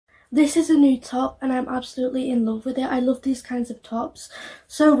This is a new top and I'm absolutely in love with it. I love these kinds of tops.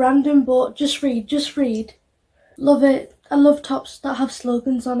 So random, but just read. Love it. I love tops that have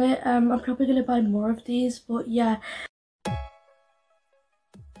slogans on it. I'm probably going to buy more of these, but yeah.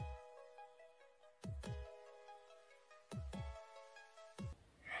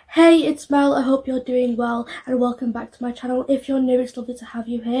 Hey, it's Mel. I hope you're doing well and welcome back to my channel. If you're new, it's lovely to have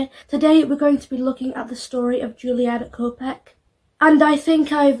you here. Today we're going to be looking at the story of Juliane Koepcke. And I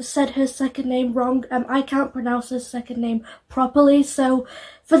think I've said her second name wrong. I can't pronounce her second name properly, so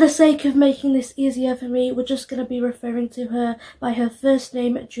for the sake of making this easier for me, we're just going to be referring to her by her first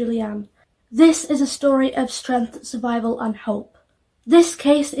name, Juliane. This is a story of strength, survival and hope. This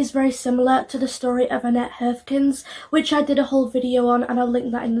case is very similar to the story of Annette Herfkens, which I did a whole video on, and I'll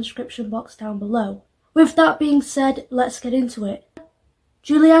link that in the description box down below. With that being said, let's get into it.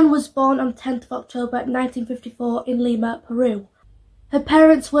 Juliane was born on 10th of October 1954 in Lima, Peru. Her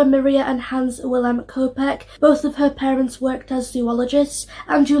parents were Maria and Hans Willem Koepcke. Both of her parents worked as zoologists,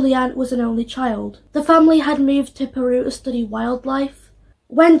 and Juliane was an only child. The family had moved to Peru to study wildlife.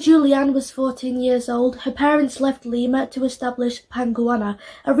 When Juliane was 14 years old, her parents left Lima to establish Panguana,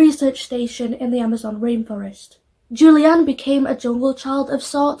 a research station in the Amazon rainforest. Juliane became a jungle child of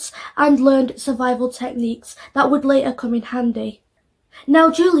sorts and learned survival techniques that would later come in handy.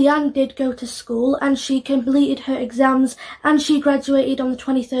 Now, Juliane did go to school and she completed her exams and she graduated on the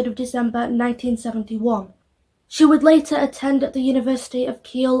 23rd of December 1971. She would later attend the University of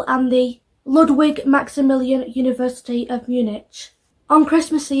Kiel and the Ludwig Maximilian University of Munich. On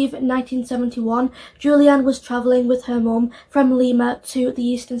Christmas Eve 1971, Juliane was travelling with her mum from Lima to the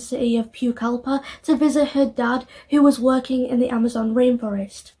eastern city of Pucallpa to visit her dad, who was working in the Amazon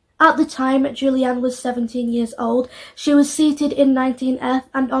rainforest. At the time, Juliane was 17 years old. She was seated in 19F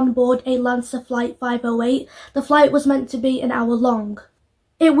and on board a Lancer Flight 508. The flight was meant to be an hour long.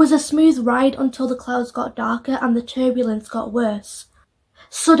 It was a smooth ride until the clouds got darker and the turbulence got worse.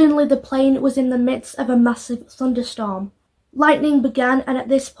 Suddenly, the plane was in the midst of a massive thunderstorm. Lightning began, and at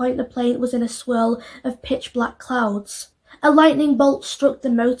this point the plane was in a swirl of pitch black clouds. A lightning bolt struck the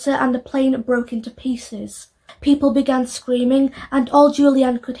motor and the plane broke into pieces. People began screaming, and all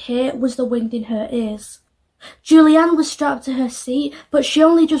Juliane could hear was the wind in her ears. Juliane was strapped to her seat, but she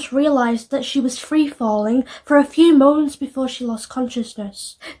only just realised that she was free-falling for a few moments before she lost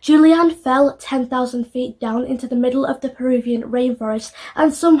consciousness. Juliane fell 10,000 feet down into the middle of the Peruvian rainforest,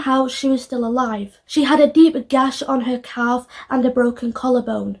 and somehow she was still alive. She had a deep gash on her calf and a broken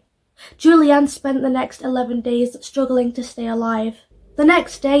collarbone. Juliane spent the next 11 days struggling to stay alive. The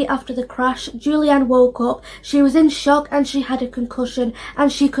next day after the crash, Juliane woke up. She was in shock and she had a concussion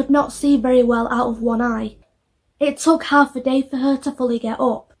and she could not see very well out of one eye. It took half a day for her to fully get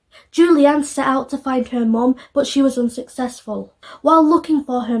up. Juliane set out to find her mum, but she was unsuccessful. While looking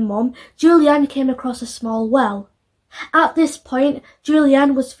for her mum, Juliane came across a small well. At this point,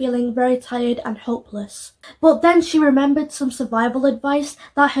 Juliane was feeling very tired and hopeless. But then she remembered some survival advice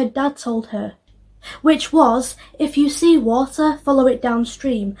that her dad told her, which was, if you see water, follow it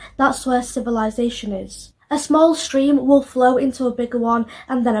downstream. That's where civilization is. A small stream will flow into a bigger one,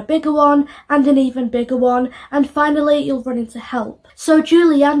 and then a bigger one, and an even bigger one, and finally you'll run into help. So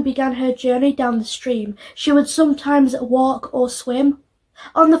Juliane began her journey down the stream. She would sometimes walk or swim.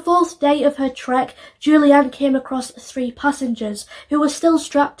 On the 4th day of her trek, Juliane came across 3 passengers who were still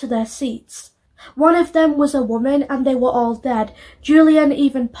strapped to their seats. One of them was a woman and they were all dead. Juliane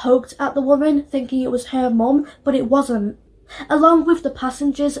even poked at the woman, thinking it was her mum, but it wasn't. Along with the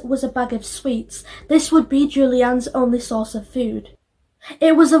passengers was a bag of sweets. This would be Juliane's only source of food.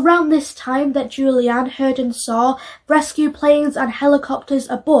 It was around this time that Juliane heard and saw rescue planes and helicopters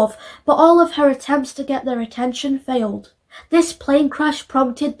above, but all of her attempts to get their attention failed. This plane crash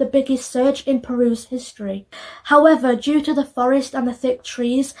prompted the biggest surge in Peru's history. However, due to the forest and the thick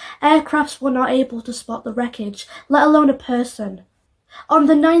trees, aircrafts were not able to spot the wreckage, let alone a person. On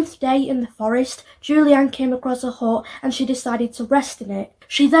the 9th day in the forest, Juliane came across a hut and she decided to rest in it.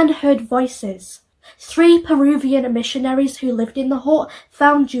 She then heard voices. 3 Peruvian missionaries who lived in the hut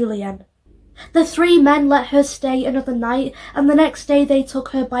found Juliane. The 3 men let her stay another night, and the next day they took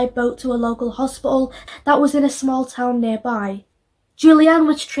her by boat to a local hospital that was in a small town nearby. Juliane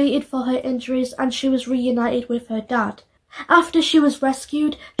was treated for her injuries and she was reunited with her dad. After she was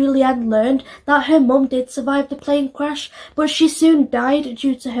rescued, Juliane learned that her mum did survive the plane crash, but she soon died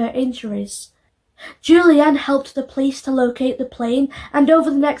due to her injuries. Juliane helped the police to locate the plane, and over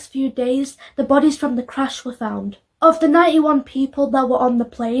the next few days, the bodies from the crash were found. Of the 91 people that were on the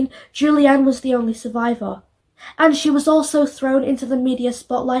plane, Juliane was the only survivor. And she was also thrown into the media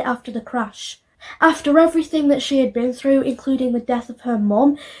spotlight after the crash. After everything that she had been through, including the death of her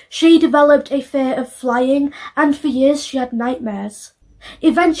mum, she developed a fear of flying, and for years she had nightmares.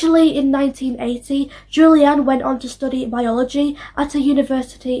 Eventually, in 1980, Juliane went on to study biology at a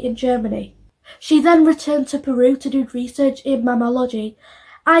university in Germany. She then returned to Peru to do research in mammalogy.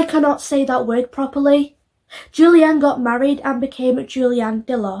 I cannot say that word properly. Juliane got married and became Juliane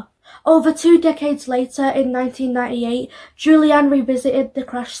Diller. Over 2 decades later, in 1998, Juliane revisited the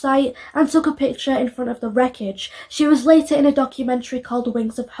crash site and took a picture in front of the wreckage. She was later in a documentary called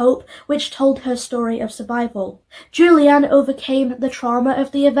Wings of Hope, which told her story of survival. Juliane overcame the trauma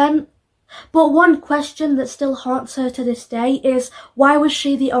of the event. But one question that still haunts her to this day is, why was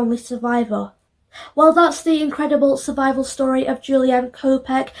she the only survivor? Well, that's the incredible survival story of Juliane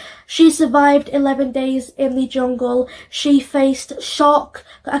Koepcke. She survived 11 days in the jungle. She faced shock,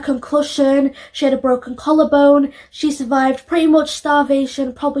 a concussion, she had a broken collarbone, she survived pretty much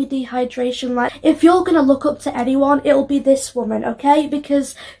starvation, probably dehydration. Like, if you're gonna look up to anyone, it'll be this woman, okay?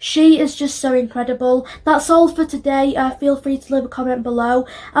 Because she is just so incredible. That's all for today. Feel free to leave a comment below.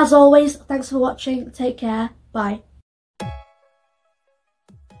 As always, thanks for watching. Take care. Bye.